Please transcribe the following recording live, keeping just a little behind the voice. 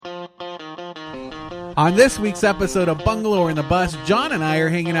On this week's episode of Bungalow in the Bus, John and I are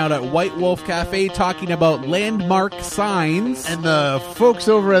hanging out at White Wolf Cafe talking about landmark signs. And the folks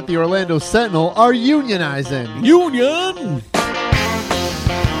over at the Orlando Sentinel are unionizing. Union!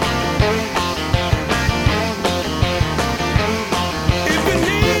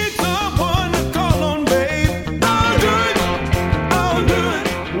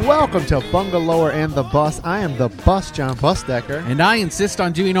 Welcome to Bungalower and the Bus. I am the Bus, John Busdecker. And I insist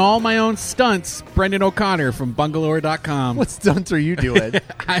on doing all my own stunts, Brendan O'Connor from Bungalower.com. What stunts are you doing?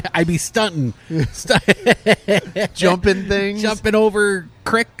 I be stunting. Jumping things? Jumping over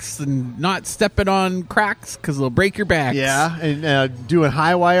cricks and not stepping on cracks because they'll break your back. Yeah, and doing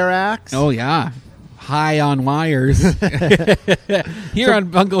high wire acts? Oh, yeah. High on wires. Here on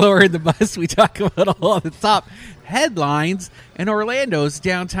Bungalower in the Bus, we talk about all the top headlines in Orlando's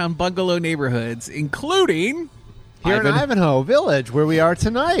downtown bungalow neighborhoods, including here in Ivanhoe Village, where we are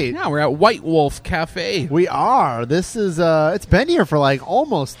tonight. Yeah, we're at White Wolf Cafe. We are. This is, it's been here for like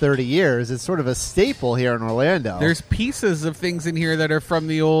almost 30 years. It's sort of a staple here in Orlando. There's pieces of things in here that are from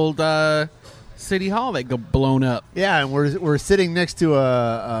the old City Hall that go blown up. Yeah, and we're sitting next to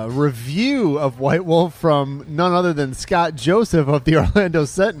a review of White Wolf from none other than Scott Joseph of the Orlando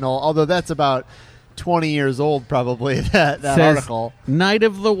Sentinel, although that's about 20 years old probably, that article. Night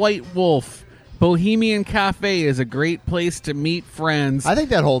of the White Wolf. Bohemian Cafe is a great place to meet friends. I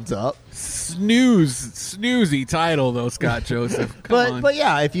think that holds up. Snoozy title though, Scott Joseph. Come on. But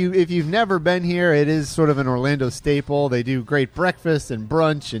yeah, if you've never been here, it is sort of an Orlando staple. They do great breakfast and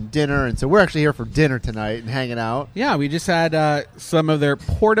brunch and dinner, and so we're actually here for dinner tonight and hanging out. Yeah, we just had some of their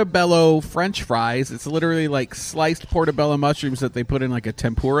portobello French fries. It's literally like sliced portobello mushrooms that they put in like a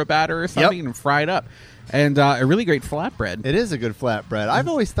tempura batter or something and fried up, and a really great flatbread. It is a good flatbread. I've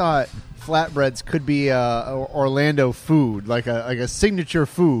always thought flatbreads could be Orlando food, like a signature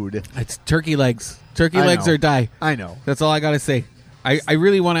food. It's turkey legs. Turkey legs or die. I know. That's all I got to say. I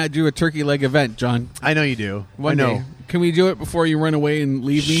really want to do a turkey leg event, John. I know you do. One day. Can we do it before you run away and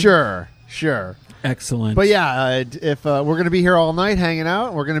leave me? Sure. Excellent. But yeah, if we're going to be here all night hanging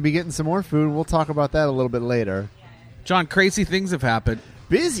out, we're going to be getting some more food. We'll talk about that a little bit later. John, crazy things have happened.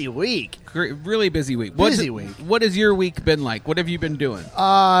 Busy week. Really busy week. Week. What has your week been like? What have you been doing?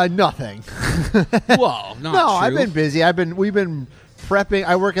 Nothing. Well, not no, true. I've been busy. We've been prepping.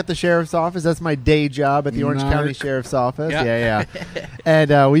 I work at the sheriff's office. That's my day job at the Orange County Sheriff's Office. Yeah.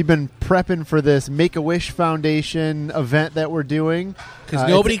 And we've been prepping for this Make-A-Wish Foundation event that we're doing. Because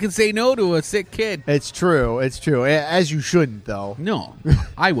nobody can say no to a sick kid. It's true. As you shouldn't, though. No,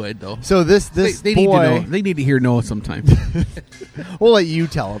 I would though. So this they boy, need to know. They need to hear no sometimes. We'll let you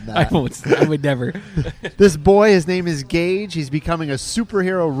tell him that. I won't. I would never. This boy, his name is Gage. He's becoming a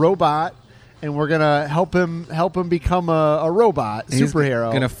superhero robot, and we're gonna help him become a robot superhero.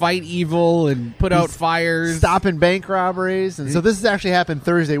 He's gonna fight evil and put out fires, stopping bank robberies. And so this has actually happened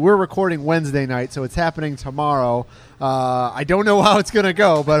Thursday. We're recording Wednesday night, so it's happening tomorrow. I don't know how it's gonna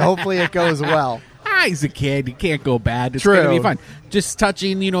go, but hopefully it goes well. He's a kid. He can't go bad. It's true. Gonna be fun. Just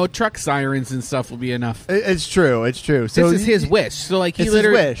touching, truck sirens and stuff will be enough. It's true. So this is his wish. So like he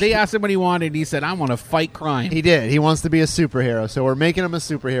literally, they asked him what he wanted. And he said, "I want to fight crime." He did. He wants to be a superhero. So we're making him a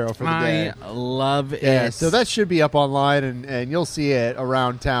superhero for the day. I love it. Yeah. So that should be up online, and you'll see it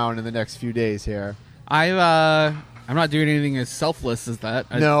around town in the next few days here. I'm not doing anything as selfless as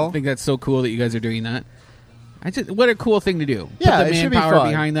that. No. I think that's so cool that you guys are doing that. What a cool thing to do. Yeah, Put the it should be manpower fun.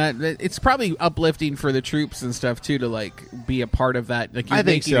 behind that. It's probably uplifting for the troops and stuff too to like be a part of that. Like I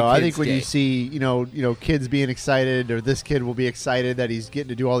think so. I think when day. you see kids being excited, or this kid will be excited that he's getting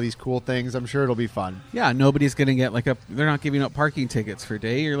to do all these cool things, I'm sure it'll be fun. Yeah, nobody's gonna get they're not giving up parking tickets for a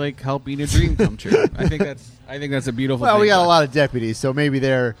day. You're like helping a dream come true. I think that's a beautiful. Well, thing, we got a lot of deputies, so maybe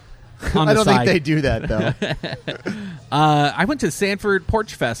they're. I don't think they do that though. I went to Sanford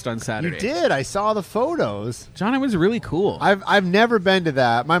Porch Fest on Saturday. You did. I saw the photos. John, it was really cool. I've never been to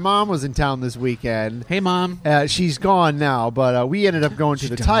that. My mom was in town this weekend. Hey, Mom. She's gone now, but we ended up going to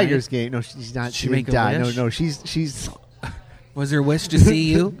the died? Tigers game. No, she's not. She didn't die. No, she's. Was her wish to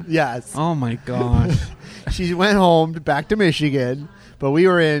see you? Yes. Oh my gosh. She went home back to Michigan. But we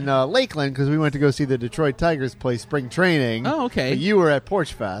were in Lakeland because we went to go see the Detroit Tigers play spring training. Oh, okay. But you were at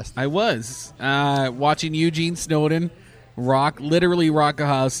Porch Fest. I was watching Eugene Snowden literally rock a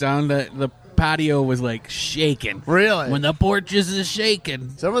house down. The patio was like shaking. Really? When the porches is shaking.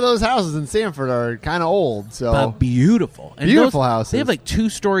 Some of those houses in Sanford are kind of old, so but beautiful. And beautiful houses. They have like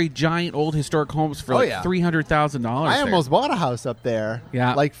 2-story giant old historic homes for $300,000. I almost bought a house up there.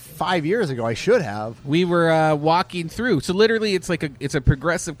 Yeah, like 5 years ago. I should have. We were walking through. So literally, it's a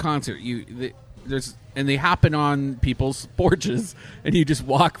progressive concert. There's and they happen on people's porches, and you just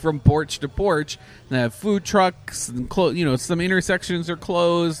walk from porch to porch. And they have food trucks, and some intersections are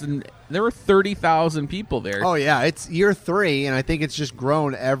closed, and there were 30,000 people there. Oh yeah, it's year 3, and I think it's just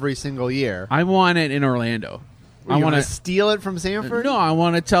grown every single year. I want it in Orlando. I want to steal it from Sanford? No, I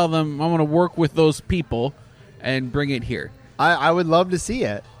want to tell them, I want to work with those people and bring it here. I would love to see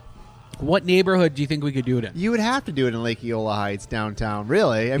it. What neighborhood do you think we could do it in? You would have to do it in Lake Eola Heights downtown,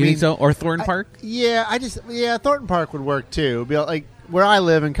 really. I mean, think so? Or Thornton Park? Thornton Park would work too. Like where I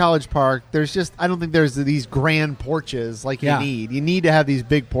live in College Park, I don't think there's these grand porches like you need. You need to have these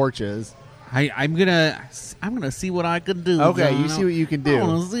big porches. I'm gonna see what I can do. Okay, John. you see what you can do. I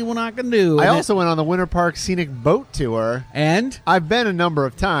want to see what I can do. I also went on the Winter Park Scenic Boat Tour, and I've been a number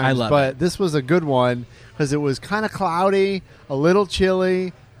of times. I love but it. This was a good one because it was kind of cloudy, a little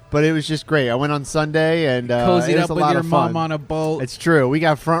chilly, but it was just great. I went on Sunday and cozied it was up a with lot your of fun. mom on a boat. It's true. We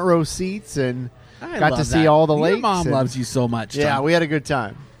got front row seats and got to see all the lakes. Your mom loves you so much. Yeah, John. we had a good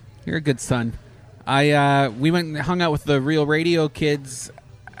time. You're a good son. We went and hung out with the Real Radio kids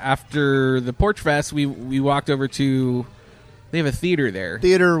after the Porch Fest. We walked over to. They have a theater there.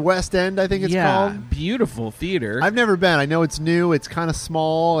 Theater West End, I think it's called. Beautiful theater. I've never been. I know it's new. It's kind of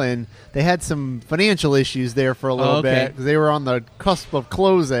small, and they had some financial issues there for a little bit because they were on the cusp of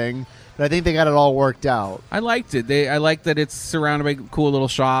closing. But I think they got it all worked out. I liked it. I like that it's surrounded by cool little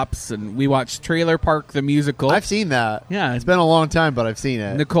shops, and we watched Trailer Park the musical. I've seen that. Yeah. It's been a long time, but I've seen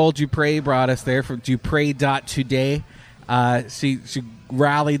it. Nicole Dupre brought us there from Dupre.today. She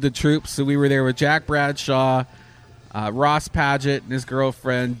rallied the troops, so we were there with Jack Bradshaw, Ross Paget and his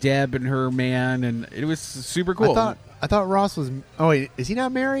girlfriend, Deb and her man, and it was super cool. I thought Ross was... Oh, wait, is he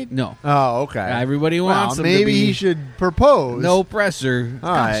not married? No. Oh, okay. Everybody wants him maybe to be... he should propose. No pressure.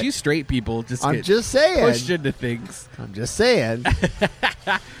 All right. You straight people just I'm get just saying. pushed into things. I'm just saying.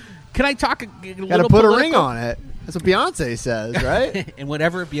 Can I talk a little Got to put political? a ring on it. That's what Beyonce says, right? And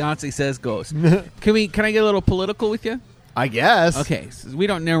whatever Beyonce says goes. Can I get a little political with you? I guess. Okay, so we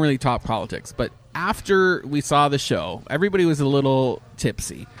don't normally talk politics, but after we saw the show, everybody was a little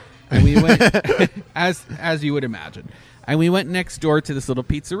tipsy, and we went as you would imagine, and we went next door to this little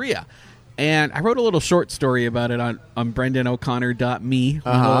pizzeria, and I wrote a little short story about it on BrendanO'Connor.me,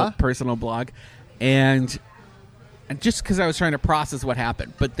 my little personal blog, and just because I was trying to process what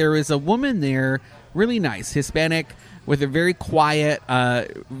happened, but there was a woman there, really nice, Hispanic, with a very quiet,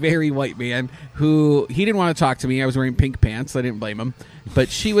 very white man who he didn't want to talk to me. I was wearing pink pants. So I didn't blame him. But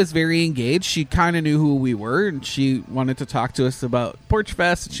she was very engaged. She kind of knew who we were, and she wanted to talk to us about Porch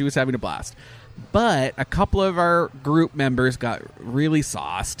Fest, and she was having a blast. But a couple of our group members got really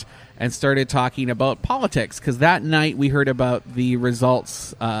sauced and started talking about politics because that night we heard about the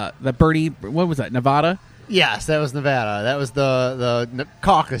results, the Bernie, what was that, Nevada? Yes, that was Nevada. That was the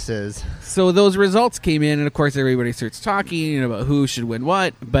caucuses. So those results came in, and of course everybody starts talking about who should win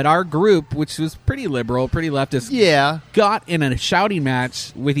what. But our group, which was pretty liberal, pretty leftist, got in a shouting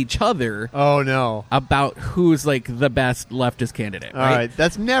match with each other. Oh, no. About who's like the best leftist candidate. All right.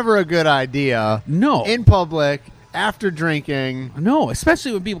 That's never a good idea. No. In public. After drinking. No,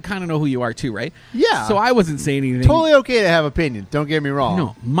 especially when people kind of know who you are, too, right? Yeah. So I wasn't saying anything. Totally okay to have opinions. Don't get me wrong.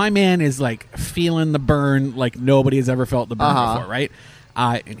 No, my man is like feeling the burn like nobody has ever felt the burn before, right?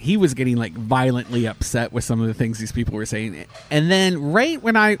 And he was getting like violently upset with some of the things these people were saying. And then right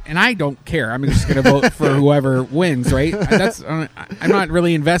when I don't care. I'm just going to vote for whoever wins, right? I'm not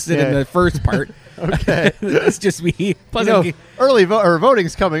really invested in the first part. Okay. It's just me. Plus, early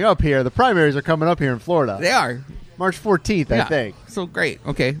voting's coming up here. The primaries are coming up here in Florida. They are. March 14th, I think. So great.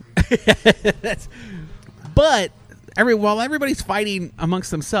 Okay. But while everybody's fighting amongst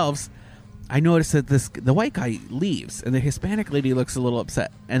themselves, I noticed that the white guy leaves, and the Hispanic lady looks a little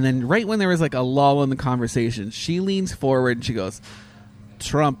upset. And then right when there was like a lull in the conversation, she leans forward and she goes,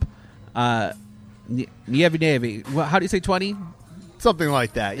 Trump, Nievi. Well, how do you say 20? Something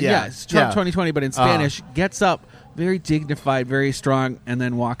like that, yeah. Yeah, it's Trump 2020, but in Spanish, gets up, very dignified, very strong, and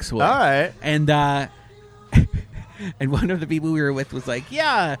then walks away. All right. And and one of the people we were with was like,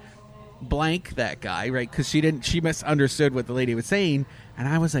 yeah, blank that guy, right? Because she misunderstood what the lady was saying. And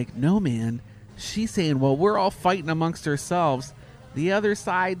I was like, no, man. She's saying, well, we're all fighting amongst ourselves. The other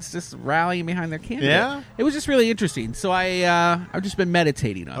side's just rallying behind their candidate. Yeah? It was just really interesting. So I've just been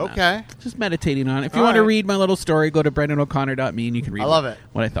meditating on that. Okay. Just meditating on it. If you want to read my little story, go to BrendanO'Connor.me and you can read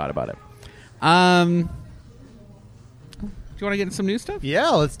what I thought about it. Do you want to get into some new stuff? Yeah,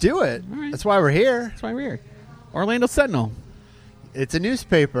 let's do it. All right. That's why we're here. That's why we're here. Orlando Sentinel. It's a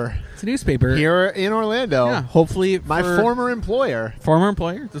newspaper. It's a newspaper here in Orlando. Yeah, hopefully my former employer.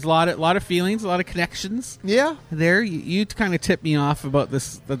 There's a lot of feelings, a lot of connections. Yeah, there. You kind of tipped me off about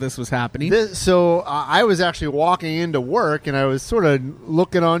this was happening. I was actually walking into work and I was sort of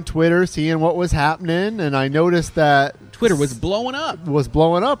looking on Twitter, seeing what was happening, and I noticed that Twitter was blowing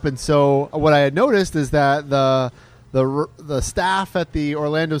up. And so what I had noticed is that the staff at the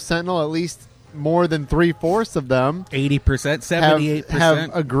Orlando Sentinel, at least more than 3/4 of them, 80%, 78%,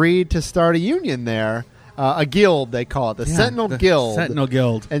 have agreed to start a union there, a guild they call it, the Sentinel Guild. Sentinel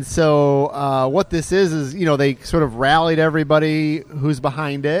Guild. And so what this is they sort of rallied everybody who's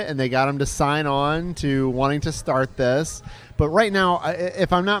behind it, and they got them to sign on to wanting to start this. But right now,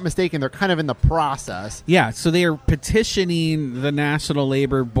 if I'm not mistaken, they're kind of in the process. Yeah, so they are petitioning the National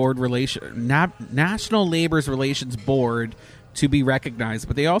Labor's Relations Board to be recognized,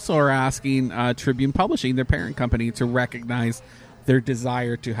 but they also are asking Tribune Publishing, their parent company, to recognize their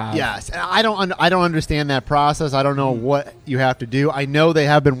desire to have. Yes, and I don't understand that process. I don't know what you have to do. I know they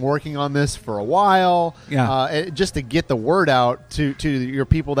have been working on this for a while. Yeah, just to get the word out to your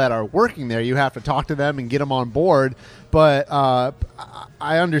people that are working there, you have to talk to them and get them on board. But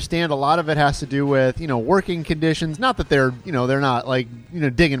I understand a lot of it has to do with working conditions. Not that they're not like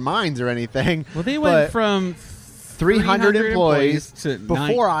digging mines or anything. Well, they went from 300 employees to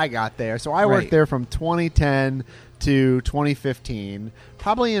before I got there. So I worked there from 2010 to 2015.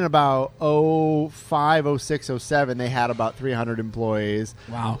 Probably in about 05, 06, 07, they had about 300 employees.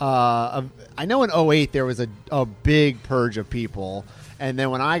 Wow. I know in 08 there was a big purge of people. And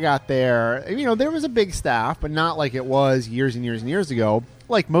then when I got there, there was a big staff, but not like it was years and years and years ago,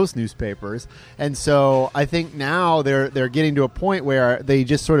 like most newspapers. And so I think now they're getting to a point where they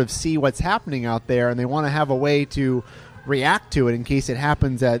just sort of see what's happening out there, and they want to have a way to react to it in case it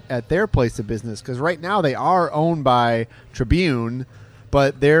happens at their place of business. Because right now they are owned by Tribune,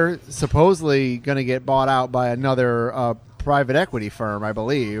 but they're supposedly going to get bought out by another private equity firm, I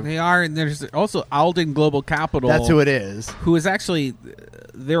believe. They are, and there's also Alden Global Capital. That's who it is. Who is actually,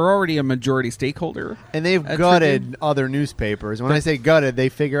 they're already a majority stakeholder. And they've gutted other newspapers. When I say gutted, they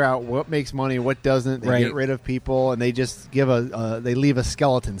figure out what makes money, what doesn't. They get rid of people, and they just give they leave a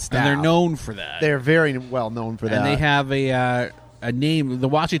skeleton staff. And they're known for that. They're very well known for that. And they have a name. The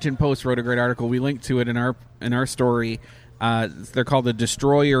Washington Post wrote a great article. We linked to it in our story. They're called the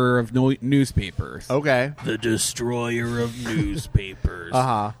Destroyer of Newspapers. Okay. The Destroyer of Newspapers.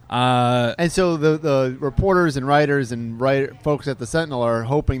 And so the reporters and writers and folks at the Sentinel are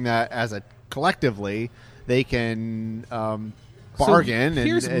hoping that as a collectively they can bargain. So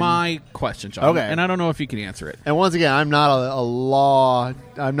here's my question, John. Okay. And I don't know if you can answer it. And once again, I'm not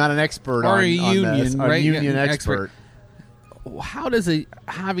I'm not an expert or on a union, on this. right? A union expert. How does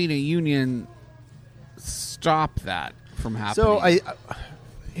having a union stop that from happening? So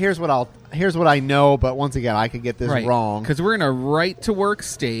here's what I know, but once again, I could get this wrong because we're in a right to work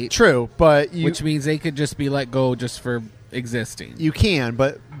state. True, but which means they could just be let go just for existing. You can,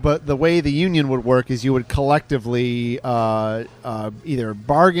 but the way the union would work is you would collectively either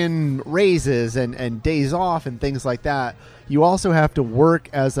bargain raises and days off and things like that. You also have to work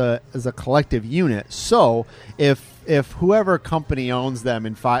as a collective unit. So if whoever company owns them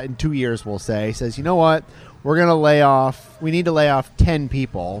in 2 years, we'll say, says, you know what, we're going to lay off. We need to lay off 10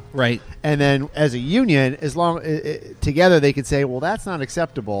 people, right? And then as a union, as long together, they could say, well, that's not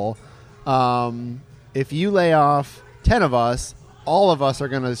acceptable. If you lay off 10 of us, all of us are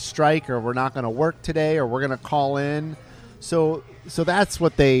going to strike, or we're not going to work today, or we're going to call in. So that's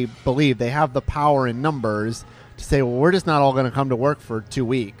what they believe. They have the power in numbers to say, well, we're just not all going to come to work for 2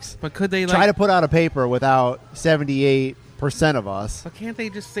 weeks. But could they try to put out a paper without 78% of us? But can't they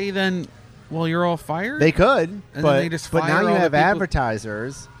just say then, well, you're all fired? They could, and but then they just fire now you all have the people.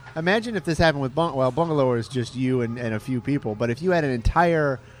 advertisers. Imagine if this happened with Bungalow is just you and a few people. But if you had an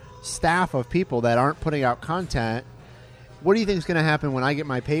entire staff of people that aren't putting out content, what do you think is going to happen when I get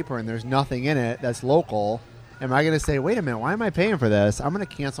my paper and there's nothing in it that's local? Am I going to say, wait a minute, why am I paying for this? I'm going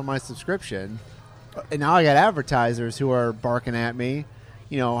to cancel my subscription. And now I got advertisers who are barking at me.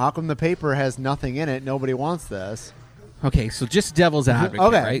 How come the paper has nothing in it? Nobody wants this. Okay, so just devil's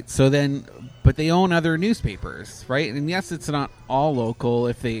advocate, right? So then, but they own other newspapers, right? And yes, it's not all local.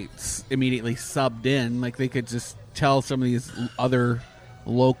 If they immediately subbed in, like they could just tell some of these other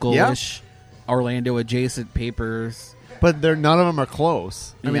local-ish Orlando adjacent papers. But none of them are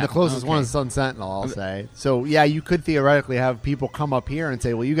close. I mean, the closest one is Sun Sentinel, I'll say. So, yeah, you could theoretically have people come up here and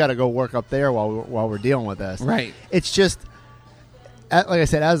say, well, you got to go work up there while we're dealing with this. Right. It's just, like I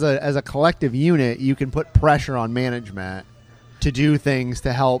said, as a collective unit, you can put pressure on management to do things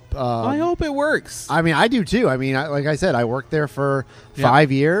to help. I hope it works. I mean, I do too. I mean, like I said, I worked there for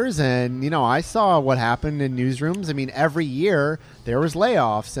 5 years, and I saw what happened in newsrooms. I mean, every year there was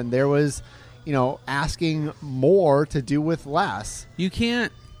layoffs, and there was, asking more to do with less. You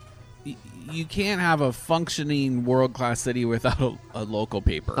can't have a functioning world-class city without a local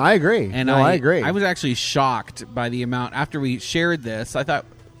paper. I agree. And I agree. I was actually shocked by the amount. After we shared this, I thought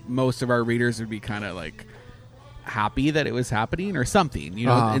most of our readers would be kind of like happy that it was happening or something,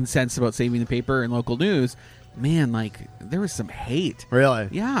 incensed about saving the paper and local news. Man, like, there was some hate. Really?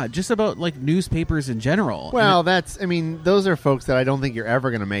 Yeah, just about, like, newspapers in general. Well, those are folks that I don't think you're ever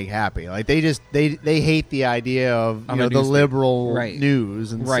going to make happy. Like, they hate the idea of the liberal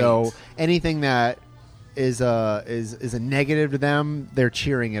news. And so anything that is a negative to them, they're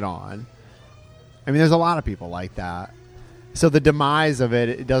cheering it on. I mean, there's a lot of people like that. So the demise of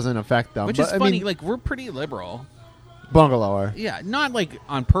it doesn't affect them. Which is funny. Like, we're pretty liberal. Bungalower. Yeah, not, like,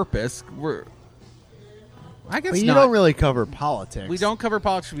 on purpose. I guess you not. Don't really cover politics. We don't cover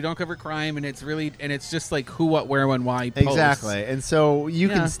politics. We don't cover crime, and it's just like who, what, where, when, why. Posts. Exactly, and so you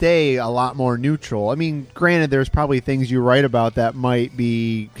can stay a lot more neutral. I mean, granted, there's probably things you write about that might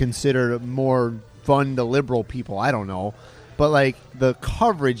be considered more fun to liberal people. I don't know, but like the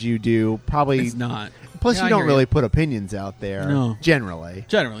coverage you do probably it's not. Plus, you don't really put opinions out there. No. Generally,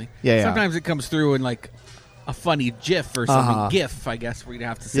 yeah. Sometimes it comes through in like a funny GIF or something. GIF, I guess we'd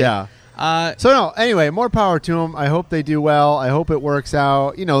have to say. Yeah. Anyway, more power to them. I hope they do well. I hope it works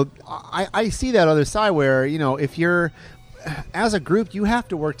out. I see that other side where, if you're, as a group, you have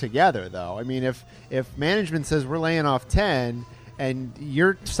to work together, though. I mean, if management says we're laying off 10 and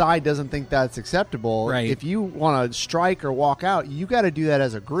your side doesn't think that's acceptable, if you want to strike or walk out, you got to do that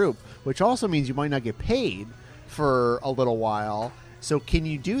as a group, which also means you might not get paid for a little while. So can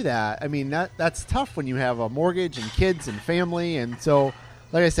you do that? I mean, that's tough when you have a mortgage and kids and family, and so...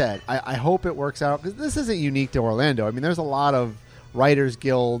 Like I said, I hope it works out, because this isn't unique to Orlando. I mean, there's a lot of writers'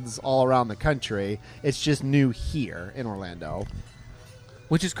 guilds all around the country. It's just new here in Orlando.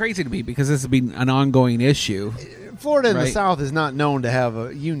 Which is crazy to me, because this has been an ongoing issue. Florida in the South is not known to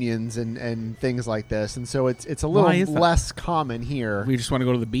have unions and things like this, and so it's a little less common here. We just want to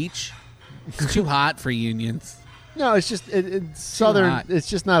go to the beach? It's too hot for unions. No, it's just it's southern. It's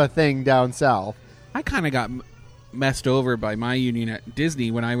just not a thing down south. I kind of got messed over by my union at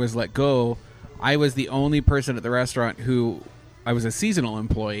Disney when I was let go. I was the only person at the restaurant I was a seasonal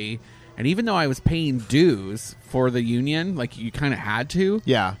employee, and even though I was paying dues for the union, like you kind of had to,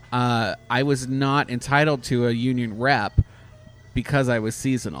 I was not entitled to a union rep because I was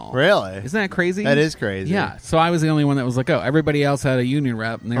seasonal. Really? Isn't that crazy? That is crazy. Yeah. So I was the only one that was like, everybody else had a union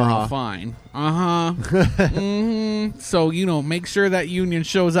rep, and they were all fine. So, make sure that union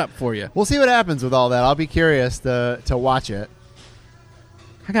shows up for you. We'll see what happens with all that. I'll be curious to watch it.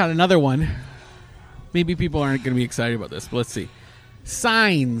 I got another one. Maybe people aren't going to be excited about this, but let's see.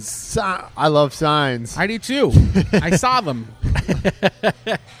 Signs. I love signs. I do too. I saw them.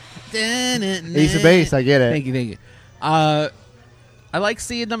 Ace of base, I get it. Thank you. I like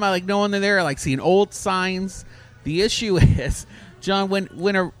seeing them. I like knowing they're there. I like seeing old signs. The issue is, John,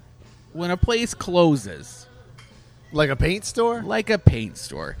 when a place closes, like a paint store,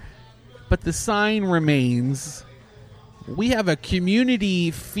 but the sign remains, we have a community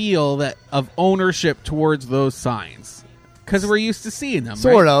feel of ownership towards those signs because we're used to seeing them,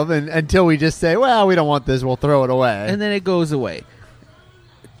 sort of, and until we just say, well, we don't want this, we'll throw it away, and then it goes away.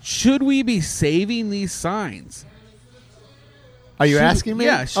 Should we be saving these signs? Are you asking me?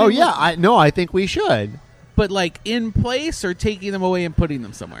 Yeah. I think we should. But like in place or taking them away and putting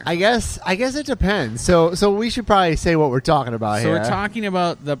them somewhere? I guess it depends. So we should probably say what we're talking about here. So we're talking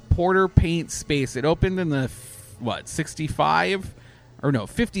about the Porter Paint Space. It opened in the 65 or no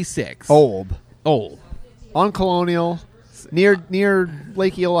 56. Old on Colonial, near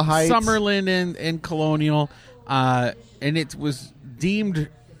Lake Eola Heights, Summerlin and Colonial, and it was deemed,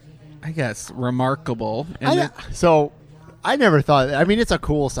 I guess, remarkable. And I never thought... I mean, it's a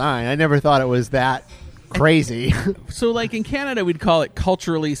cool sign. I never thought it was that crazy. So, like, in Canada, we'd call it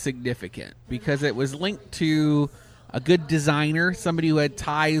culturally significant because it was linked to a good designer, somebody who had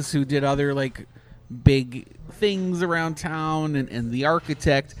ties, who did other, like, big things around town, and the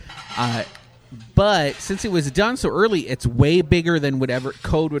architect. But since it was done so early, it's way bigger than whatever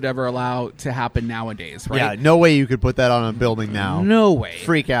code would ever allow to happen nowadays, right? Yeah, no way you could put that on a building now. No way.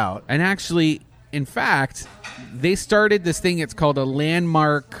 Freak out. And actually... In fact, they started this thing, it's called a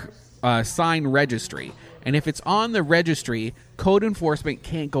landmark sign registry. And if it's on the registry, code enforcement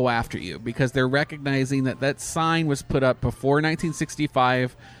can't go after you because they're recognizing that sign was put up before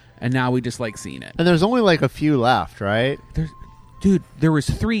 1965, and now we just like seeing it. And there's only like a few left, right? Dude, there was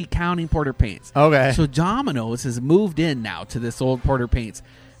 3 counting Porter Paints. Okay. So Domino's has moved in now to this old Porter Paints,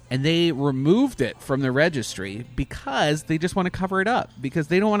 and they removed it from the registry because they just want to cover it up, because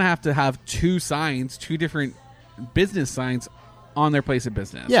they don't want to have 2 signs, 2 different business signs on their place of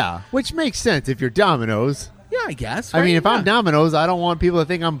business. Yeah, which makes sense if you're Domino's. Yeah, I guess. Right? I mean, if yeah. I'm Domino's, I don't want people to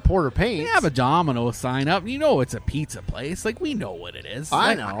think I'm Porter Paints. They have a Domino's sign up. You know it's a pizza place. Like, we know what it is.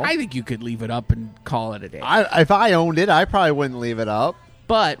 I know. I think you could leave it up and call it a day. If I owned it, I probably wouldn't leave it up.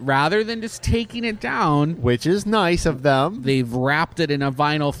 But rather than just taking it down, which is nice of them, they've wrapped it in a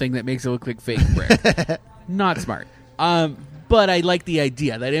vinyl thing that makes it look like fake brick. Not smart. But I like the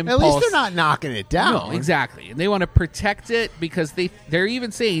idea that impulse. At least they're not knocking it down. No, exactly. And they want to protect it because they're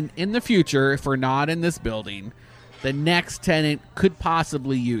even saying in the future, if we're not in this building, the next tenant could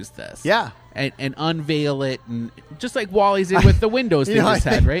possibly use this. Yeah. And unveil it, and just like Wally's did with the windows they just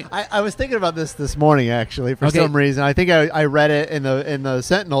had, right? I was thinking about this morning, actually, for some reason. I think I read it in the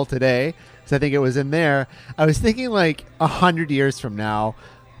Sentinel today, because I think it was in there. I was thinking, like, 100 years from now,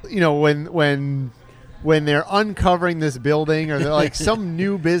 when they're uncovering this building, or they're like some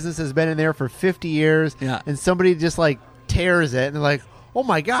new business has been in there for 50 years, and somebody just like tears it, and they're like, oh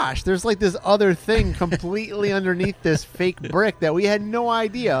my gosh, there's like this other thing completely underneath this fake brick that we had no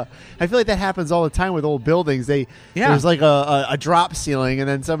idea. I feel like that happens all the time with old buildings. There's like a drop ceiling, and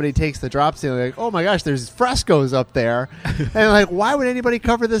then somebody takes the drop ceiling, like, oh my gosh, there's frescoes up there. And like, why would anybody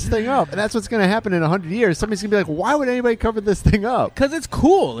cover this thing up? And that's what's going to happen in 100 years. Somebody's going to be like, why would anybody cover this thing up? Because it's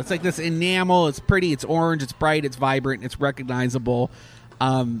cool. It's like this enamel. It's pretty. It's orange. It's bright. It's vibrant. It's recognizable.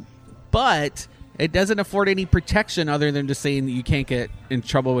 But it doesn't afford any protection other than just saying that you can't get in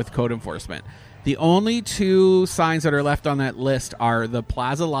trouble with code enforcement. The only 2 signs that are left on that list are the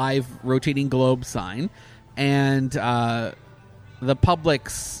Plaza Live rotating globe sign and the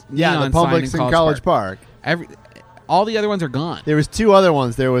Publix neon Publix sign in College Park. All the other ones are gone. There was 2 other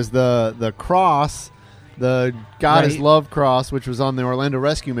ones. There was the cross, the God is Love cross, which was on the Orlando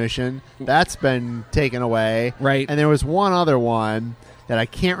Rescue Mission. That's been taken away. Right. And there was one other one that I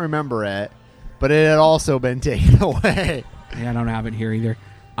can't remember it, but it had also been taken away. Yeah, I don't have it here either.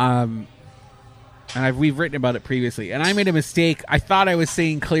 And we've written about it previously. And I made a mistake. I thought I was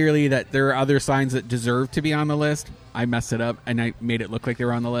saying clearly that there are other signs that deserve to be on the list. I messed it up, and I made it look like they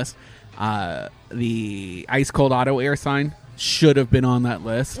were on the list. The Ice Cold Auto Air sign should have been on that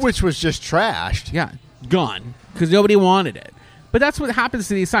list. Which was just trashed. Yeah, gone. Because nobody wanted it. But that's what happens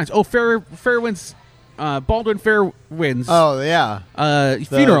to these signs. Oh, Fairwinds... Baldwin Fairwinds. Oh yeah,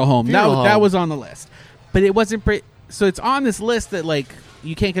 funeral home. Funeral that home. was on the list, but it wasn't. So it's on this list that like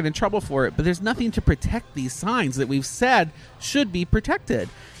you can't get in trouble for it. But there's nothing to protect these signs that we've said should be protected,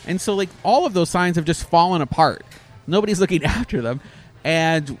 and so like all of those signs have just fallen apart. Nobody's looking after them,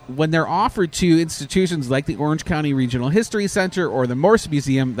 and when they're offered to institutions like the Orange County Regional History Center or the Morse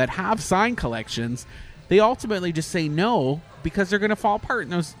Museum that have sign collections, they ultimately just say no because they're going to fall apart.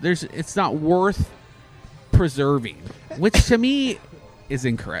 And it's not worth preserving, which to me is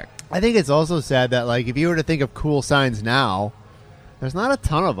incorrect. I think it's also sad that like if you were to think of cool signs now, there's not a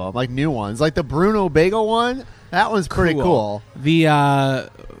ton of them, like new ones, like the Bruno Bagel one. That one's pretty cool. The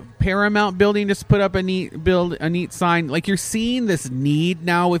Paramount building just put up a neat sign. Like you're seeing this need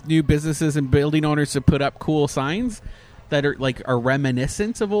now with new businesses and building owners to put up cool signs that are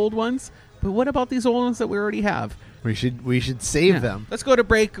reminiscent of old ones. But what about these old ones that we already have? We should save them. Let's go to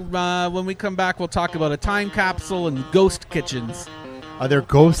break. When we come back, we'll talk about a time capsule and ghost kitchens. Are there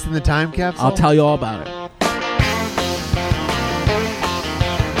ghosts in the time capsule? I'll tell you all about it.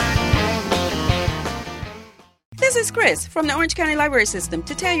 This is Chris from the Orange County Library System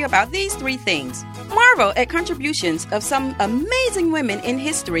to tell you about these 3 things. Marvel at contributions of some amazing women in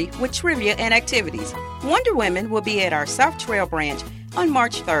history with trivia and activities. Wonder Women will be at our South Trail branch on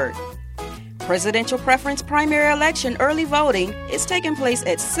March 3rd. Presidential preference primary election early voting is taking place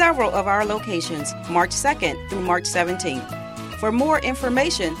at several of our locations, March 2nd through March 17th. For more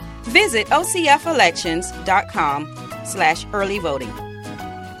information, visit ocfelections.com/early voting.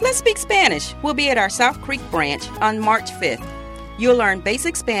 Let's Speak Spanish will be at our South Creek branch on March 5th. You'll learn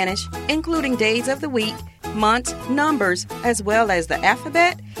basic Spanish, including days of the week, months, numbers, as well as the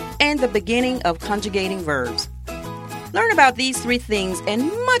alphabet and the beginning of conjugating verbs. Learn about these 3 things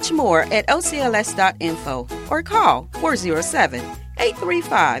and much more at ocls.info or call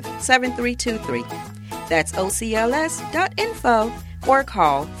 407-835-7323. That's ocls.info or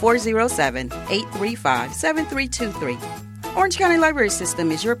call 407-835-7323. Orange County Library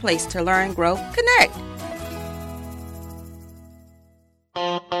System is your place to learn, grow, connect.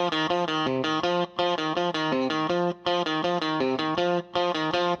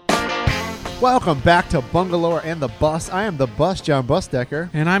 Welcome back to Bungalower and the Bus. I am the Bus, John Busdecker.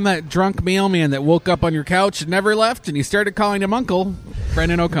 And I'm that drunk mailman that woke up on your couch and never left, and you started calling him Uncle,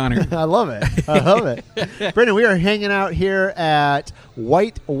 Brendan O'Connor. I love it. I love it. Brendan, we are hanging out here at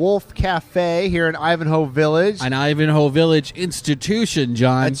White Wolf Cafe here in Ivanhoe Village. An Ivanhoe Village institution,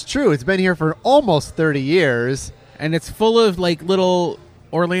 John. That's true. It's been here for almost 30 years. And it's full of, like, little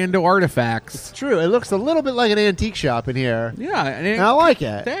Orlando artifacts. It's true. It looks a little bit like an antique shop in here. Yeah. And I like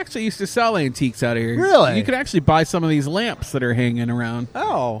it. They actually used to sell antiques out of here. Really? You could actually buy some of these lamps that are hanging around.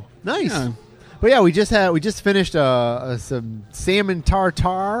 Oh, nice. Yeah. But yeah, we just finished some salmon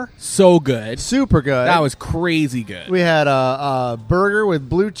tartare. So good. Super good. That was crazy good. We had a burger with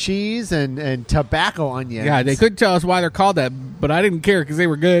blue cheese and tobacco onions. Yeah, they couldn't tell us why they're called that, but I didn't care because they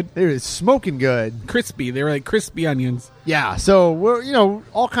were good. They were smoking good. Crispy. They were like crispy onions. Yeah, so we're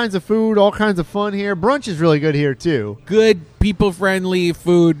all kinds of food, all kinds of fun here. Brunch is really good here too. Good, people-friendly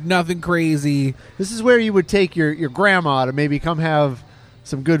food, nothing crazy. This is where you would take your grandma to maybe come have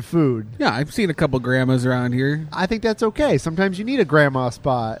some good food. Yeah, I've seen a couple grandmas around here. I think that's okay. Sometimes you need a grandma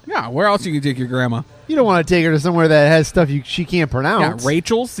spot. Yeah, where else you can take your grandma? You don't want to take her to somewhere that has stuff she can't Yeah, pronounce.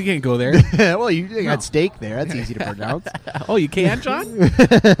 Rachel's? You can't go there. Well, you got steak there. That's easy to pronounce. Oh, you can, John?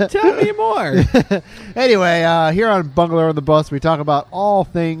 Tell me more. Anyway, here on Bungalow on the Bus, we talk about all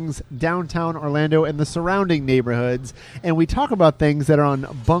things downtown Orlando and the surrounding neighborhoods, and we talk about things that are on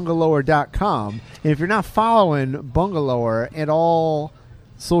bungalower.com. And if you're not following Bungalower and all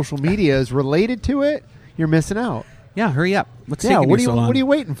social media is related to it, you're missing out. Yeah, hurry up. What's Yeah, taking what you so long? are you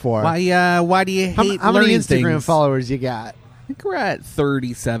waiting for? Why do you hate How many learning Instagram things? followers you got? I think we're at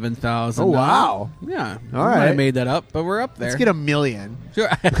 37,000. Oh, wow. Yeah. All I might right. have made that up, but we're up there. Let's get 1 million. Sure.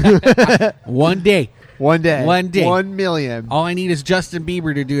 One day. One day. 1 day. 1 million. All I need is Justin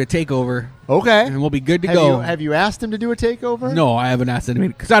Bieber to do a takeover, Okay. and we'll be good to go. Have you asked him to do a takeover? No, I haven't asked anybody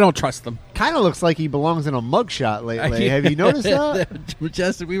because I don't trust them. Kind of looks like he belongs in a mugshot lately. Have you noticed that?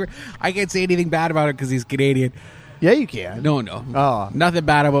 Justin Bieber. I can't say anything bad about it because he's Canadian. Yeah, you can. No. Oh. Nothing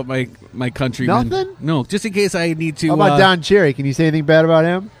bad about my countrymen. Nothing? No, just in case I need to. How about Don Cherry? Can you say anything bad about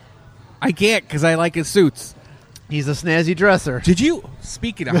him? I can't because I like his suits. He's a snazzy dresser. Did you?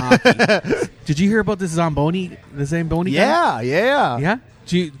 Speaking of hockey, did you hear about this Zamboni? The Zamboni guy? Yeah. Yeah.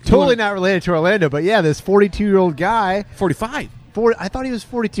 Totally not related to Orlando, but yeah, this 42-year-old guy. 45. I thought he was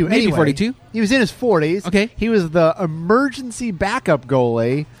 42. Maybe Anyway, 42? He was in his 40s. Okay. He was the emergency backup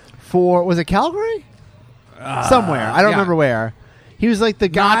goalie was it Calgary? Somewhere. I don't remember where. He was like the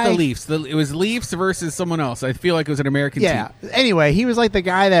guy. Not the Leafs. It was Leafs versus someone else. I feel like it was an American Yeah. team. Anyway, he was like the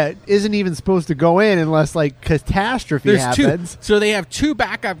guy that isn't even supposed to go in unless like catastrophe There's happens. two. So they have two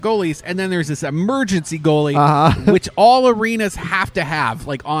backup goalies, and then there's this emergency goalie, Uh-huh. which all arenas have to have,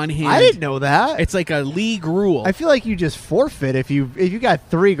 like, on hand. I didn't know that. It's like a league rule. I feel like you just forfeit if you got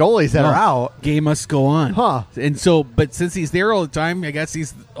 3 goalies that are out. Game must go on. Huh. And so, but since he's there all the time, I guess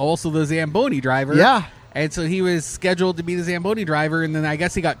he's also the Zamboni driver. Yeah. And so he was scheduled to be the Zamboni driver, and then I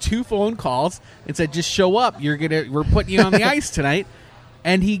guess he got 2 phone calls and said, "Just show up. We're putting you on the ice tonight."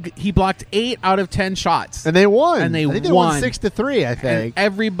 And he blocked 8 out of 10 shots, And they won. And they I think they won. won 6-3, I and think.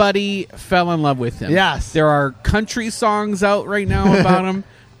 everybody fell in love with him. Yes. There are country songs out right now about him.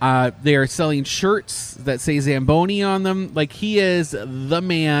 They are selling shirts that say Zamboni on them. Like, he is the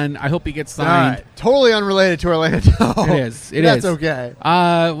man. I hope he gets All signed. right. Totally unrelated to Orlando. It is. That's okay.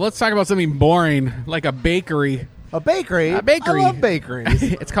 Let's talk about something boring, like a bakery. A bakery? A bakery. I love bakeries.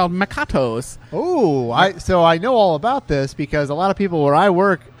 It's called Makato's. Oh, so I know all about this because a lot of people where I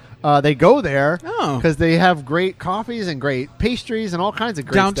work, they go there Oh. because they have great coffees and great pastries and all kinds of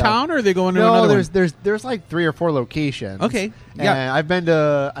great Downtown, stuff. or are they going to No, another there's like 3 or 4 locations. Okay. And Yeah. I've been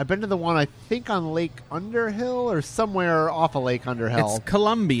to the one I think on Lake Underhill or somewhere off of Lake Underhill. It's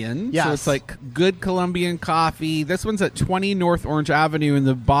Colombian. So Yes. it's like good Colombian coffee. This one's at 20 North Orange Avenue in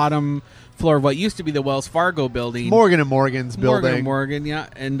the bottom floor of what used to be the Wells Fargo building. Morgan & Morgan's building. Morgan, yeah.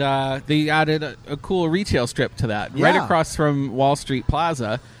 And they added a cool retail strip to that. Yeah. Right across from Wall Street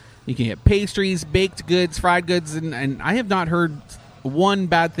Plaza. You can get pastries, baked goods, fried goods, and I have not heard one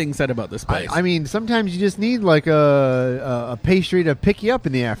bad thing said about this place. I mean, sometimes you just need like a pastry to pick you up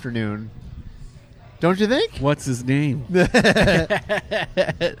in the afternoon. Don't you think? What's his name?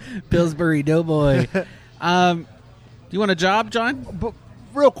 Pillsbury Doughboy. Do you want a job, John? But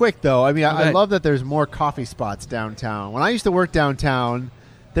real quick, though, I mean, I ahead. love that there's more coffee spots downtown. When I used to work downtown,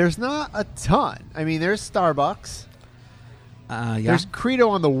 there's not a ton. I mean, there's Starbucks. Yeah. There's Credo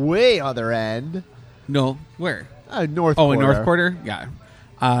on the way other end. No. Where? North Oh, Quarter. in North Quarter?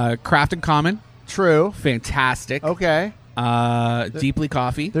 Yeah. Craft and Common. True. Fantastic. Okay. Deeply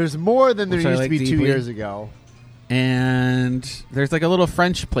Coffee. There's more than there Which I used like to be 2 deeply. years ago. And there's like a little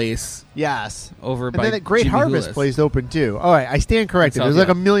French place Yes. over And by then that Great Jimmy Harvest Houlis. place open too. All right, I stand corrected. There's like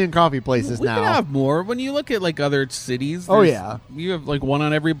a million coffee places We now. can have more. When you look at like other cities, Oh, there's- yeah. you have like one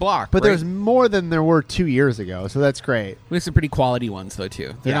on every block. but right? there's more than there were 2 years ago, so that's great. We have some pretty quality ones though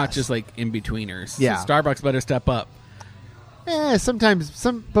too. They're not Yes. just like in betweeners. Yeah. So Starbucks better step up. Sometimes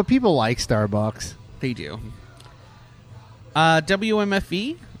but people like Starbucks. They do.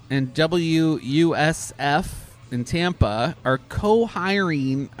 WMFE and WUSF in Tampa are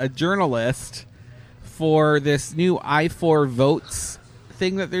co-hiring a journalist for this new I4 votes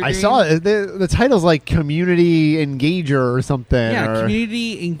thing that they're doing. I saw it. The title's like Community Engager or something. Yeah, or-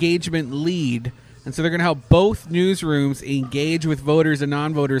 community engagement lead. And so they're going to help both newsrooms engage with voters and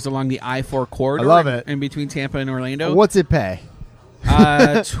non-voters along the I-4 corridor. I love it. In between Tampa and Orlando. What's it pay?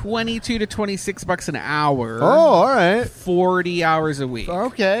 $22 to $26 an hour. Oh, all right. 40 hours a week.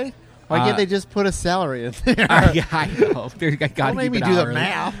 Okay. Why can't they just put a salary in there? I know. I got Don't to make keep me it do the hourly.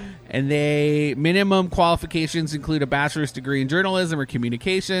 math. And they minimum qualifications include a bachelor's degree in journalism or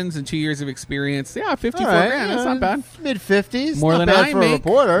communications and 2 years of experience. Yeah, 54 All right. grand. That's not bad. Mid-50s. More not than bad I for make. a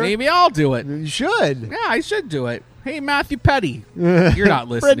reporter. Maybe I'll do it. You should. Yeah, I should do it. Hey, Matthew Petty, you're not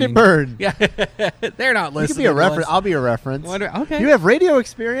listening. Brendan Byrne. Yeah, they're not You listening. could be a to reference. us. I'll be a reference. Okay. You have radio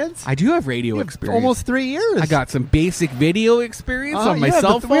experience? I do have radio You have experience. almost 3 years. I got some basic video experience on my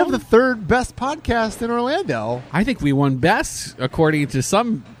cell phone. We have the third best podcast in Orlando. I think we won best according to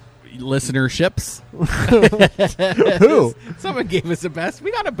some listenerships. Who? Someone gave us a best.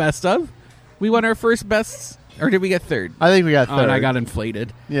 We got a best of. We won our first best, or did we get third? I think we got Oh, third. and I got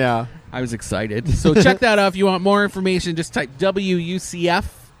inflated. Yeah. I was excited. So check that out. If you want more information, just type WUCF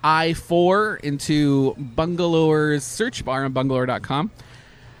I4 into Bungalower's search bar on bungalower.com.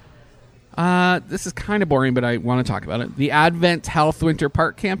 This is kind of boring, but I want to talk about it. The Advent Health Winter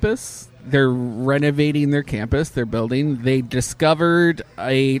Park campus. They're renovating their campus, their building. They discovered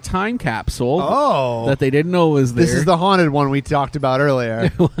a time capsule Oh. that they didn't know was there. This is the haunted one we talked about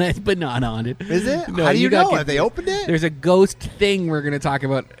earlier. but not haunted. Is it? No, How do you got know? confused. Have they opened it? There's a ghost thing we're going to talk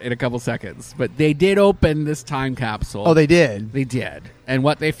about in a couple seconds. But they did open this time capsule. Oh, they did. They did. And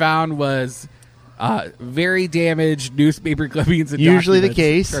what they found was very damaged newspaper clippings and Usually the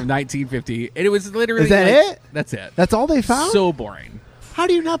documents case. from 1950. And it was literally Is that like- it? That's it. That's all they found? So boring. How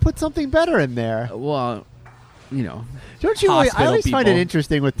do you not put something better in there? Well, you know. Don't you always, I Hospital always find it people.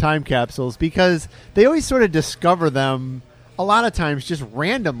 interesting with time capsules because they always sort of discover them a lot of times just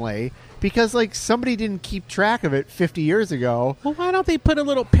randomly because like somebody didn't keep track of it 50 years ago. Well, why don't they put a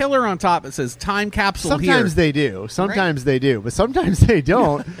little pillar on top that says time capsule Sometimes here? they do. Sometimes they do. But sometimes they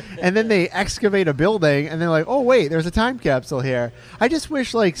don't. And then they excavate a building and they're like, oh, wait, there's a time capsule here. I just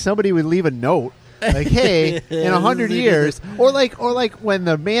wish like somebody would leave a note. Like, hey, in 100 years. Or like when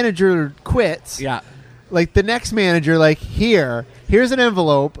the manager quits. Yeah. Like the next manager, like, here's an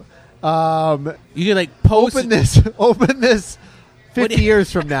envelope. You could like post Open this 50 What-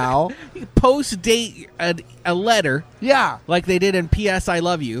 years from now. post date a letter Yeah. like they did in P.S. I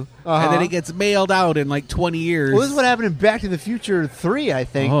Love You, Uh-huh. and then it gets mailed out in like 20 years. Well, this is what happened in Back to the Future 3, I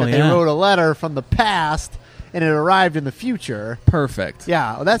think. Oh, that they yeah. wrote a letter from the past and it arrived in the future. Perfect.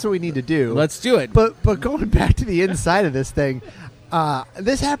 Yeah, well, that's what we need to do. Let's do it. But going back to the inside of this thing,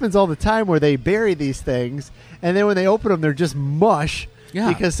 this happens all the time where they bury these things, and then when they open them, they're just mush. Yeah.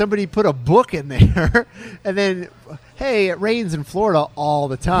 Because somebody put a book in there, and then, hey, it rains in Florida all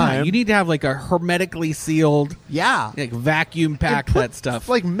the Yeah, time. you need to have like a hermetically sealed, Yeah. like vacuum pack And put, that stuff.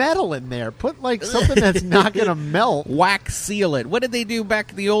 like metal in there. Put like something that's not going to melt. wax seal it. What did they do back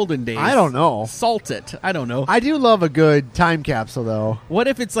in the olden days? I don't know. Salt it. I don't know. I do love a good time capsule, though. What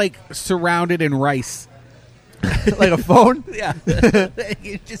if it's like surrounded in rice? Like a phone. Yeah,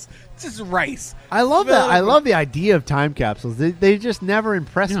 just rice. I love that. I love the idea of time capsules. They just never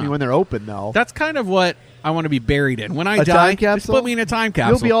impress me Yeah. when they're open, though. That's kind of what I want to be buried in. When I A die, time just capsule? put me in a time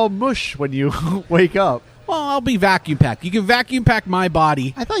capsule. You'll be all mush when you wake up. Well, I'll be vacuum packed. You can vacuum pack my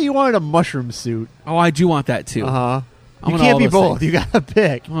body. I thought you wanted a mushroom suit. Oh, I do want that too. Uh-huh. I You want can't all be those both. things. You got to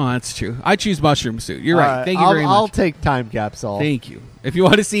pick. Oh, that's true. I choose mushroom suit. You're right. Thank you I'll, very I'll much. take time capsule. Thank you. If you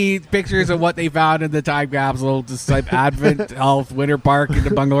want to see pictures of what they found in the time capsule, just type Advent Health Winter Park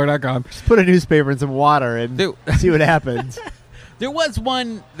into bungalow.com. Just put a newspaper in some water and There- see what happens. There was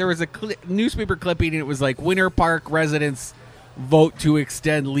a newspaper clipping, and it was like Winter Park residents vote to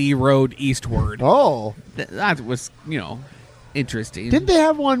extend Lee Road eastward. Oh. That was, interesting. Didn't they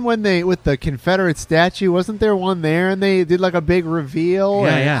have one when they, with the Confederate statue? Wasn't there one there and they did like a big reveal?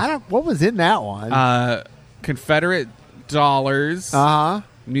 Yeah, And yeah. what was in that one? Confederate dollars, Uh-huh.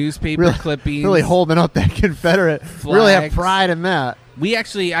 newspaper Really, clippings. really holding up that Confederate. Really have Flags. pride in that.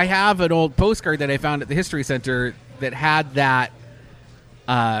 I have an old postcard that I found at the History Center that had that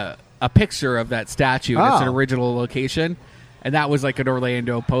a picture of that statue. And it's an original location, and that was like an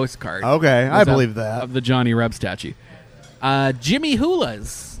Orlando postcard. Okay, I believe that of the Johnny Reb statue. Jimmy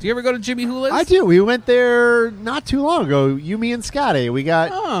Hula's. Do you ever go to Jimmy Hula's? I do. We went there not too long ago. You, me, and Scotty. We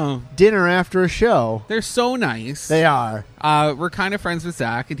got dinner after a show. They're so nice. They are. We're kind of friends with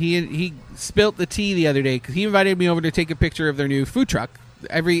Zach, and he spilt the tea the other day because he invited me over to take a picture of their new food truck.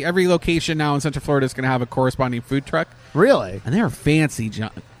 Every location now in Central Florida is going to have a corresponding food truck. Really? And they're fancy,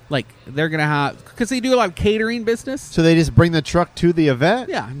 John. Like, they're going to have... Because they do a lot of catering business. So they just bring the truck to the event?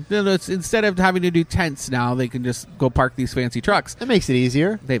 Yeah. Instead of having to do tents now, they can just go park these fancy trucks. That makes it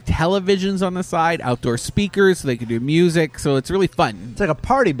easier. They have televisions on the side, outdoor speakers, so they can do music. So it's really fun. It's like a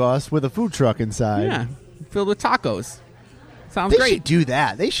party bus with a food truck inside. Yeah. Filled with tacos. Sounds great. great. They should do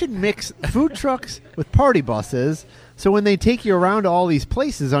that. They should mix food trucks with party buses. So when they take you around to all these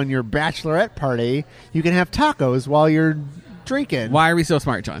places on your bachelorette party, you can have tacos while you're drinking. Why are we so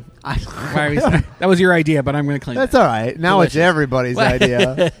smart, John? Why are we smart? That was your idea, but I'm going to claim That's that. all right. Now Delicious. It's everybody's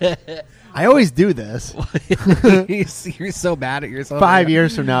idea. I always do this. You're so bad at yourself. 5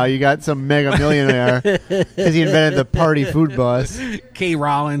 years from now, you got some mega millionaire because he invented the party food bus. K.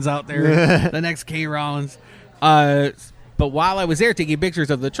 Rollins out there. The next K. Rollins. But while I was there taking pictures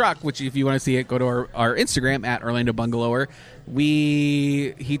of the truck, which if you want to see it, go to our Instagram at Orlando Bungalower.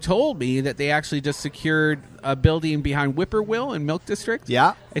 He told me that they actually just secured a building behind Whippoorwill in Milk District.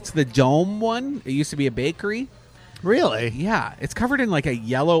 Yeah. It's the Dome one. It used to be a bakery. Really? Yeah. It's covered in like a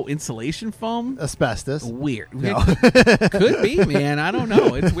yellow insulation foam. Asbestos. Weird. No. Could be, man. I don't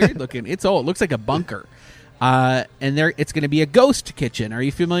know. It's weird looking. It's old. It looks like a bunker. And it's going to be a ghost kitchen. Are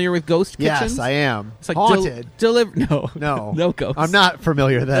you familiar with ghost kitchens? Yes, I am. It's like haunted. No, no ghosts. I'm not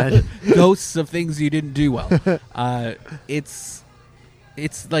familiar then. Ghosts of things you didn't do well. It's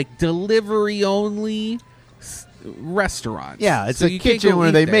like delivery only restaurants. Yeah, it's So a you can't kitchen go where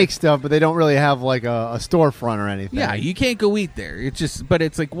eat they there. make stuff, but they don't really have like a storefront or anything. Yeah, you can't go eat there. But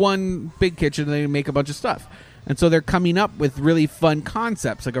it's like one big kitchen. And they make a bunch of stuff, and so they're coming up with really fun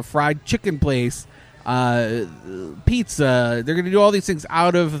concepts, like a fried chicken place. Pizza. They're going to do all these things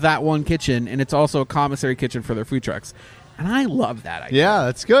out of that one kitchen, and it's also a commissary kitchen for their food trucks. And I love that idea. Yeah,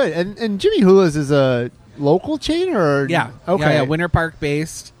 that's good. And Jimmy Hula's is a local chain, or yeah, okay, yeah, Winter Park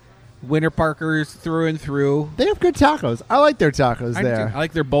based. Winter Parkers through and through. They have good tacos. I like their tacos there. I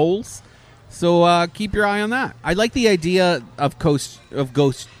like their bowls. So keep your eye on that. I like the idea of ghost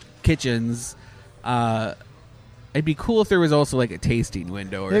kitchens. It'd be cool if there was also like a tasting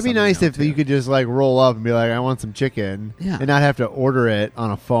window. Or It'd be something nice if too. you could just like roll up and be like, "I want some chicken," and not have to order it on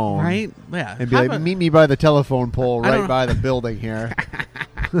a phone, right? Yeah, and be like, "Meet me by the telephone pole right by the building here."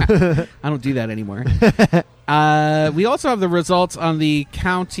 I don't do that anymore. We also have the results on the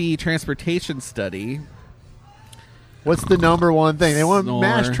county transportation study. What's the number one thing? They want Snore.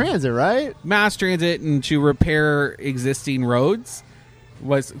 mass transit, right? Mass transit and to repair existing roads.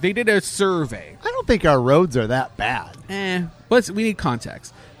 They did a survey. I don't think our roads are that bad. But we need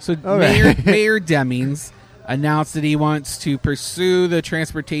context. So Okay. Mayor Demings announced that he wants to pursue the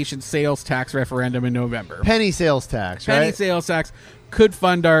transportation sales tax referendum in November. Penny sales tax, right? Penny sales tax could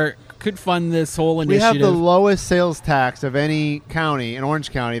fund this whole initiative. We have the lowest sales tax of any county in Orange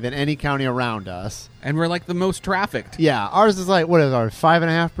County than any county around us. And we're like the most trafficked. Yeah, ours is like, what is ours,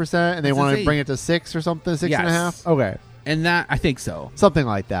 5.5%, and they It's want to insane. bring it to 6 or something, 6.5%? Yes. Okay. And that, I think so. Something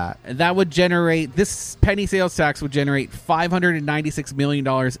like that. And that would generate, this penny sales tax would generate $596 million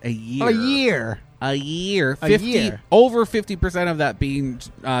a year. A year. A year. A year. Over 50% of that being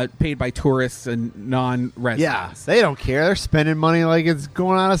paid by tourists and non-residents. Yeah, they don't care. They're spending money like it's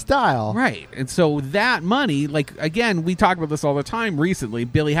going out of style. Right. And so that money, like, again, we talk about this all the time recently.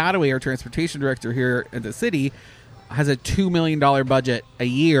 Billy Hadaway, our transportation director here at the city, has a $2 million budget a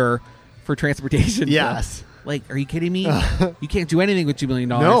year for transportation. Yes. Like, are you kidding me? You can't do anything with $2 million.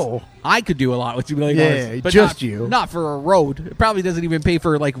 No. I could do a lot with $2 million. Yeah, but just not, you. Not for a road. It probably doesn't even pay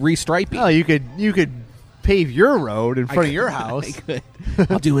for, like, restriping. Oh, you could pave your road in front of your house. I could.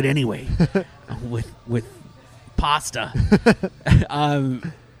 I'll do it anyway. with pasta.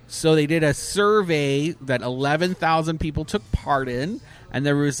 So they did a survey that 11,000 people took part in, and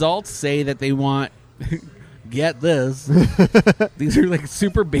the results say that they want... Get this. These are like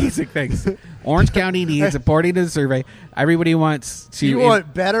super basic things. Orange County needs, according to the survey, everybody wants to... Do you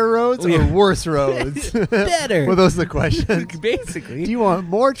want better roads or worse roads? Better. Well, those are the questions. Basically. Do you want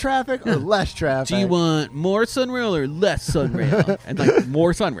more traffic or less traffic? Do you want more Sunrail or less Sunrail? And like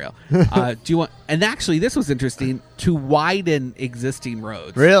more Sunrail. Do you want... And actually, this was interesting, to widen existing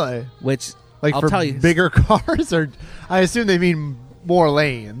roads. Really? Which, Like I'll for tell you... bigger cars? Or I assume they mean more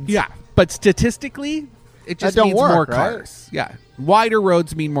lanes. Yeah. But statistically, It just don't means work, more right? cars. Yeah. Wider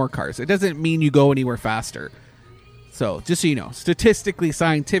roads mean more cars. It doesn't mean you go anywhere faster. So, just so you know, statistically,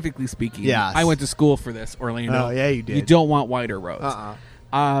 scientifically speaking, Yes. I went to school for this, Orlando. Oh, yeah, you did. You don't want wider roads.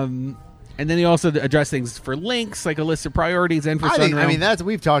 And then they also address things for links, like a list of priorities, and for Sunrail.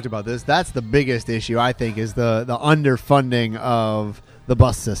 We've talked about this. That's the biggest issue, I think, is the underfunding of the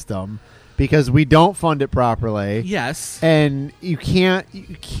bus system, because we don't fund it properly. Yes. And you can't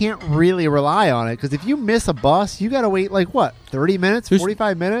really rely on it, because if you miss a bus, you got to wait 30 minutes,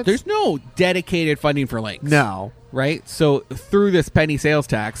 45 minutes? There's no dedicated funding for links. No. Right? So through this penny sales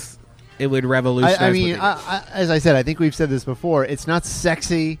tax, it would revolutionize. As I said, I think we've said this before. It's not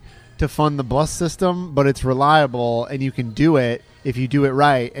sexy to fund the bus system, but it's reliable, and you can do it if you do it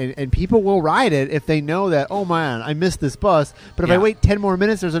right. And people will ride it if they know that, oh, man, I missed this bus. But if I wait 10 more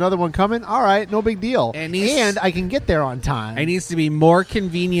minutes, there's another one coming. All right, no big deal. And I can get there on time. It needs to be more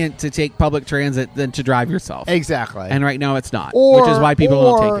convenient to take public transit than to drive yourself. Exactly. And right now it's not, which is why people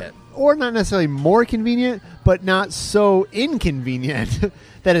don't take it. Or not necessarily more convenient, but not so inconvenient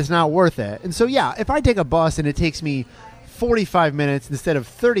that it's not worth it. And so, yeah, if I take a bus and it takes me 45 minutes instead of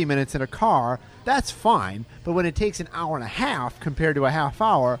 30 minutes in a car, that's fine. But when it takes an hour and a half compared to a half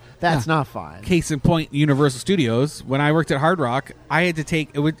hour, that's not fine. Case in point, Universal Studios. When I worked at Hard Rock, I had to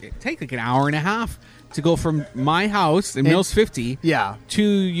take like an hour and a half to go from my house in Mills 50 to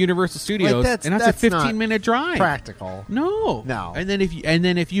Universal Studios, and that's a 15-minute drive. Practical. No. And then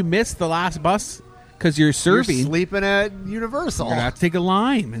if you miss the last bus because you're sleeping at Universal, you're gonna have to take a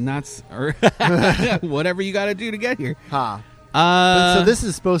Lime, and that's whatever you got to do to get here. So this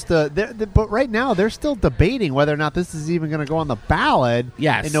is supposed to, but right now they're still debating whether or not this is even going to go on the ballot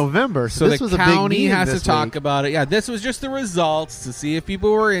in November. So this was a big county has to this talk week. about it. Yeah, this was just the results to see if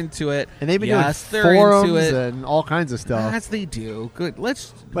people were into it. And they've been doing they're forums into it. and all kinds of stuff. As they do. Good.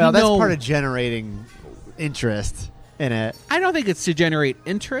 That's part of generating interest in it. I don't think it's to generate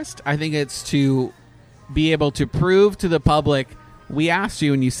interest. I think it's to be able to prove to the public, we asked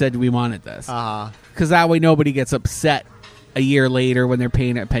you and you said we wanted this. Because that way nobody gets upset a year later when they're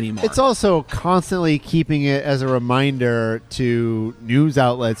paying a penny more. It's also constantly keeping it as a reminder to news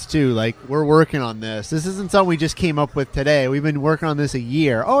outlets too, like, we're working on this. This isn't something we just came up with today. We've been working on this a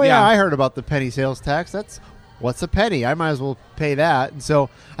year. Oh yeah, I heard about the penny sales tax. What's a penny? I might as well pay that. And so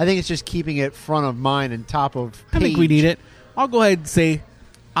I think it's just keeping it front of mind and top of page. I think we need it. I'll go ahead and say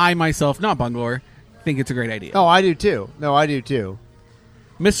I myself, not Bungalower, think it's a great idea. Oh, I do too. No, I do too.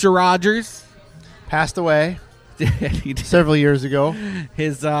 Mr. Rogers passed away several years ago.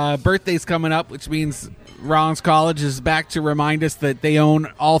 His birthday's coming up, which means Rollins College is back to remind us that they own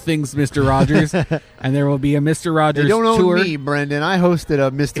all things Mr. Rogers, and there will be a Mr. Rogers tour. They don't own me, Brendan. I hosted a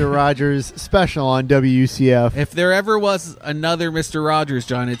Mr. Rogers special on WCF. If there ever was another Mr. Rogers,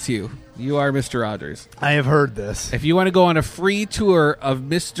 John, it's you. You are Mr. Rogers. I have heard this. If you want to go on a free tour of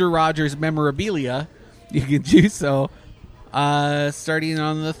Mr. Rogers memorabilia, you can do so. Starting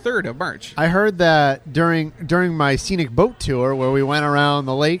on the 3rd of March. I heard that during my scenic boat tour where we went around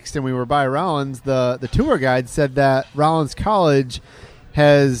the lakes and we were by Rollins, the tour guide said that Rollins College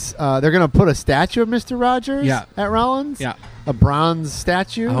has they're going to put a statue of Mr. Rogers at Rollins. Yeah. A bronze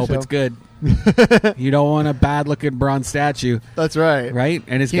statue. I hope it's good. You don't want a bad-looking bronze statue. That's right. Right?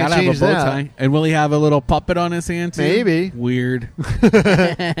 And it's got to have a bow tie. And will he have a little puppet on his hand, too? Maybe. Weird.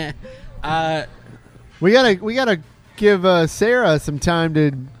 We gotta give Sarah some time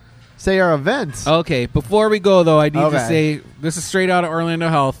to say our events. Okay, before we go, though, I need to say, this is straight out of Orlando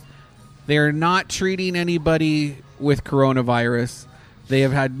Health. They are not treating anybody with coronavirus. They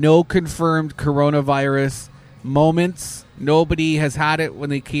have had no confirmed coronavirus moments. Nobody has had it when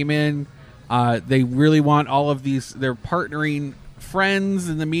they came in. They really want all of these, they're partnering friends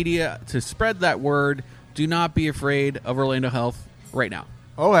in the media to spread that word. Do not be afraid of Orlando Health right now.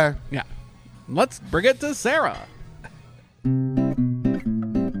 Okay. Yeah. Let's bring it to Sarah.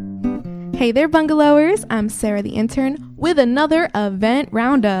 Hey there, bungalowers. I'm Sarah the intern with another event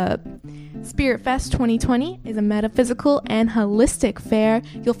roundup. Spirit Fest 2020 is a metaphysical and holistic fair.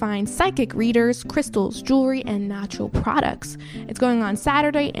 You'll find psychic readers, crystals, jewelry, and natural products. It's going on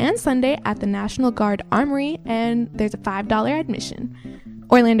Saturday and Sunday at the National Guard Armory, and there's a $5 admission.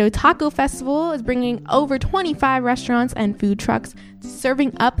 Orlando Taco Festival is bringing over 25 restaurants and food trucks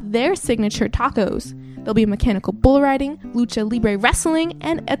serving up their signature tacos. There'll be mechanical bull riding, lucha libre wrestling,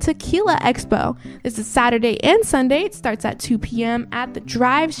 and a tequila expo. This is Saturday and Sunday. It starts at 2 p.m. at the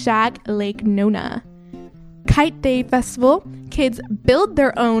Drive Shack, Lake Nona. Kite Day Festival. Kids build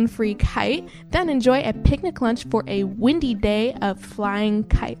their own free kite, then enjoy a picnic lunch for a windy day of flying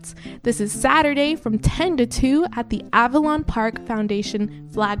kites. This is Saturday from 10 to 2 at the Avalon Park Foundation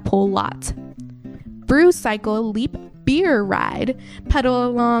flagpole lot. Brew Cycle Leap Beer Ride. Pedal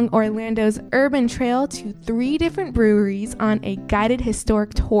along Orlando's urban trail to 3 different breweries on a guided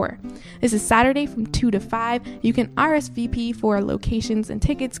historic tour. This is Saturday from 2 to 5. You can RSVP for locations and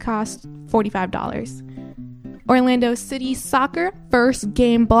tickets cost $45. Orlando City Soccer First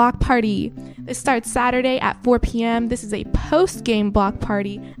Game Block Party. This starts Saturday at 4 p.m. This is a post-game block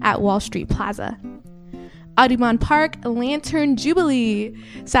party at Wall Street Plaza. Audubon Park Lantern Jubilee.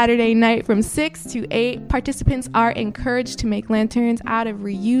 Saturday night from 6 to 8, participants are encouraged to make lanterns out of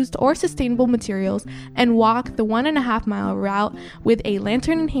reused or sustainable materials and walk the 1.5-mile route with a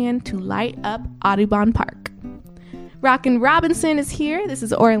lantern in hand to light up Audubon Park. Rockin' Robinson is here. This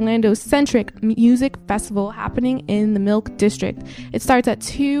is Orlando's centric music festival happening in the Milk District. It starts at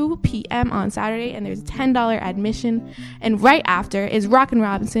 2 p.m. on Saturday, and there's a $10 admission. And right after is Rockin'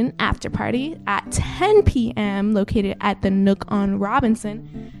 Robinson After Party at 10 p.m. located at the Nook on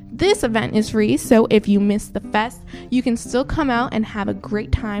Robinson. This event is free, so if you miss the fest, you can still come out and have a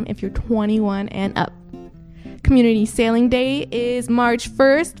great time if you're 21 and up. Community Sailing Day is March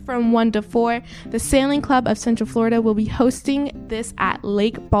 1st from 1 to 4. The Sailing Club of Central Florida will be hosting this at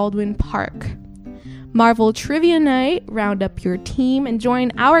Lake Baldwin Park. Marvel Trivia Night. Round up your team and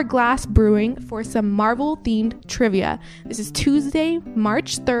join Hourglass Brewing for some Marvel-themed trivia. This is Tuesday,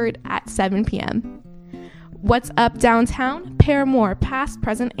 March 3rd at 7 p.m. What's Up Downtown? Paramore, Past,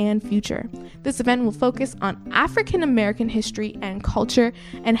 Present, and Future. This event will focus on African American history and culture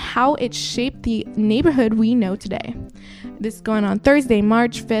and how it shaped the neighborhood we know today. This is going on Thursday,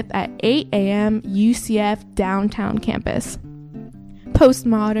 March 5th at 8 a.m. UCF Downtown Campus.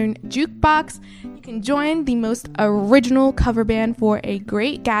 Postmodern Jukebox. You can join the most original cover band for a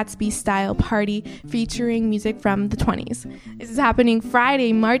Great Gatsby-style party featuring music from the 20s. This is happening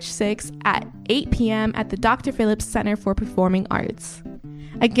Friday, March 6th at 8 p.m. at the Dr. Phillips Center for Performing Arts.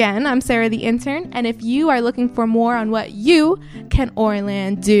 Again, I'm Sarah the Intern, and if you are looking for more on what you can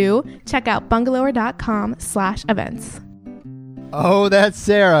Orland do, check out bungalower.com/events. Oh, that's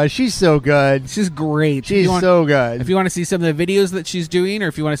Sarah. She's so good. She's great. She's so good. If you want to see some of the videos that she's doing, or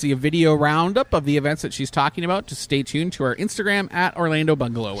if you want to see a video roundup of the events that she's talking about, just stay tuned to our Instagram at Orlando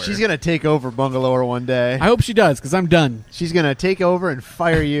Bungalower. She's going to take over Bungalower one day. I hope she does, because I'm done. She's going to take over and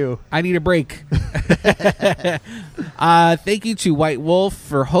fire you. I need a break. Thank you to White Wolf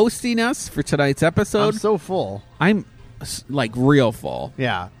for hosting us for tonight's episode. I'm so full. I'm like real full.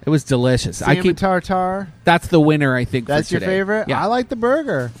 Yeah. It was delicious. Salmon tartare. That's the winner, I think. That's for your today. favorite? Yeah. I like the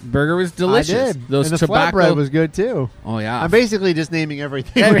burger. Burger was delicious. I did. Those and the tobacco flatbread was good too. Oh yeah. I'm basically just naming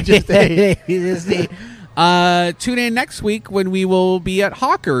everything we just ate. Tune in next week when we will be at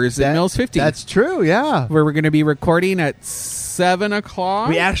Hawkers in Mills 50. That's true, yeah. Where we're going to be recording at 7 o'clock.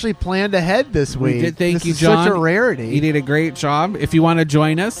 We actually planned ahead this week. We did. Thank you, is John. Such a rarity. You did a great job. If you want to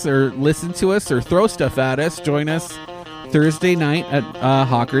join us or listen to us or throw stuff at us, join us Thursday night at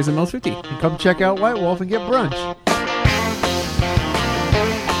Hawkers in Mills 50. And come check out White Wolf and get brunch.